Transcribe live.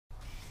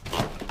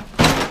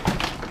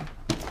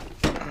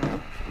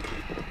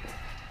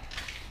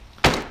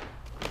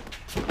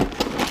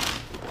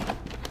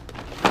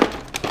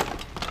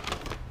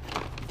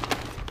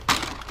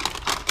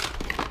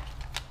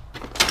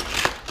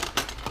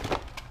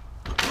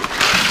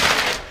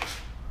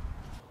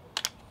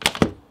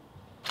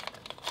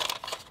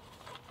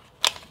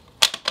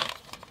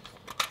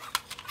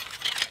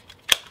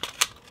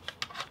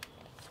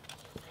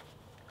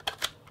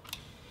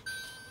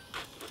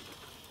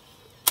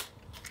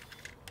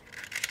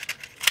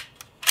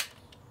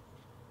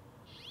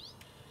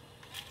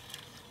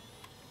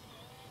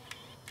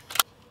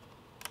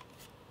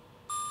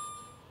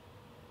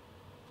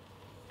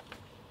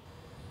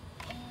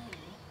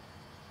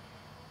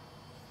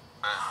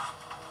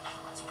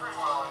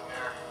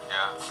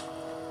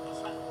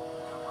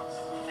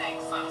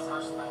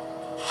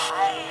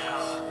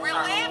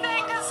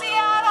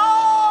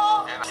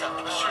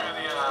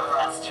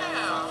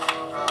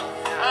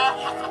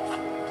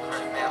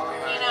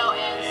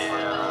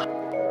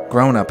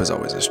Growing up is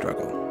always a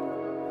struggle.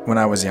 When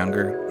I was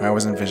younger, I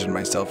always envisioned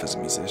myself as a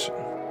musician.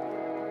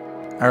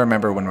 I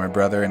remember when my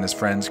brother and his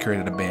friends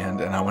created a band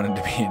and I wanted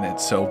to be in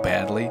it so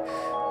badly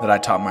that I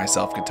taught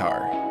myself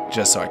guitar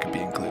just so I could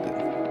be included.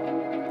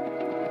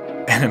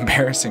 An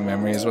embarrassing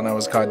memory is when I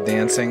was caught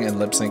dancing and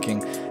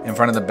lip-syncing in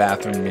front of the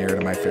bathroom mirror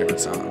to my favorite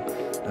song,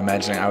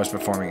 imagining I was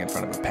performing in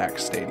front of a packed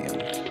stadium.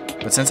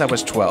 But since I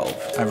was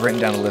 12, I've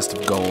written down a list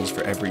of goals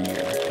for every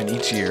year, and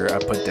each year I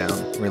put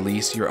down,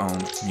 release your own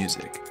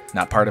music.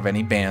 Not part of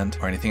any band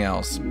or anything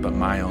else, but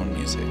my own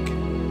music.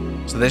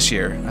 So this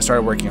year, I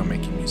started working on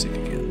making music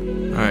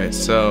again. Alright,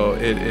 so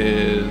it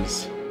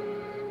is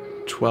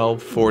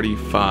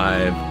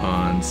 12:45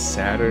 on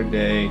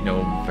Saturday,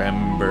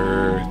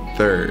 November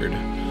 3rd.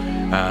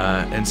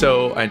 And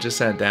so I just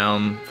sat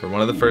down for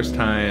one of the first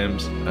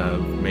times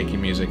of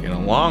making music in a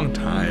long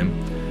time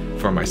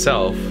for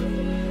myself.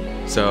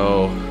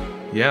 So,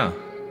 yeah,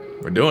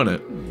 we're doing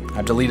it.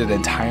 I've deleted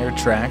entire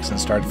tracks and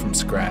started from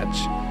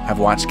scratch. I've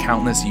watched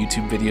countless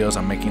YouTube videos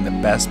on making the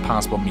best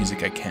possible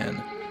music I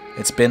can.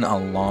 It's been a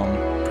long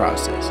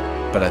process,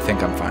 but I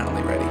think I'm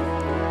finally ready.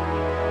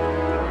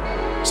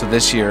 So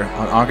this year,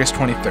 on August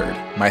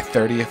 23rd, my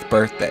 30th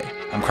birthday,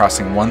 I'm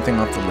crossing one thing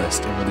off the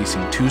list and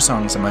releasing 2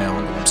 songs of my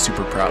own that I'm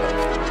super proud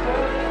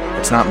of.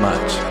 It's not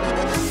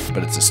much,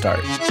 but it's a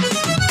start.